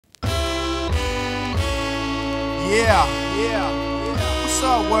Yeah. What's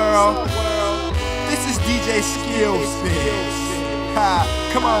up, world? This is DJ Skills. Ha,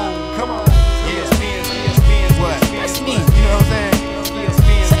 come on. Yeah. What? That's me, you know what I'm saying?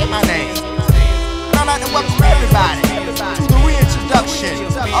 Say my name. And I'd like to welcome everybody to the reintroduction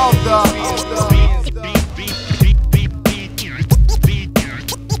of the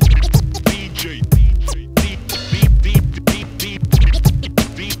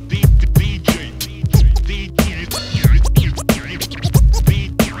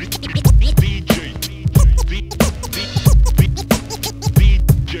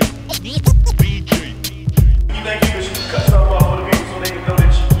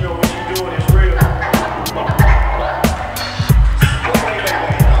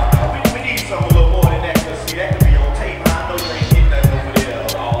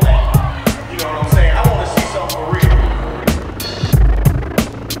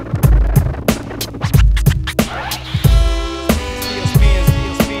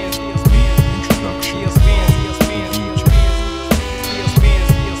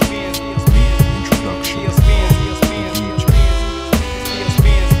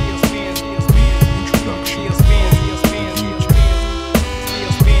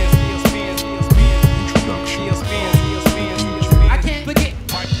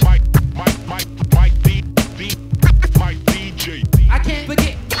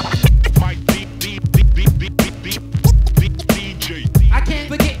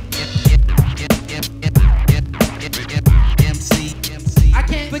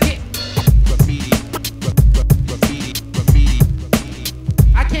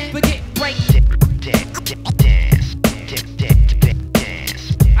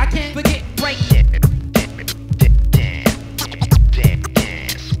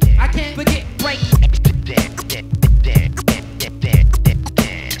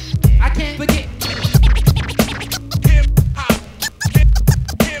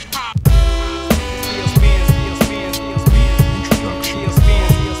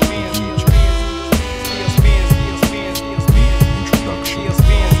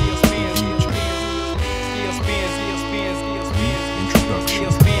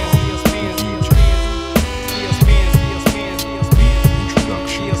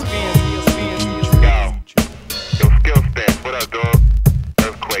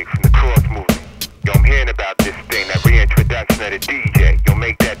DJ, you'll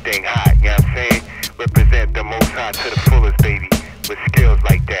make that thing hot, you know what I'm saying? Represent the most high to the fullest, baby, with skills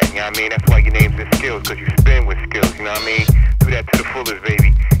like that, you know what I mean? That's why your name's in skills, because you spin with skills, you know what I mean? Do that to the fullest,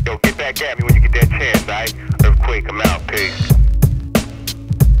 baby. Yo, get back at me when you get that chance, alright? Earthquake, I'm out, peace.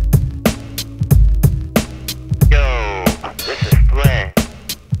 Yo, this is Flynn.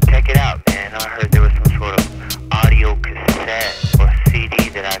 Check it out, man. I heard there was some sort of audio cassette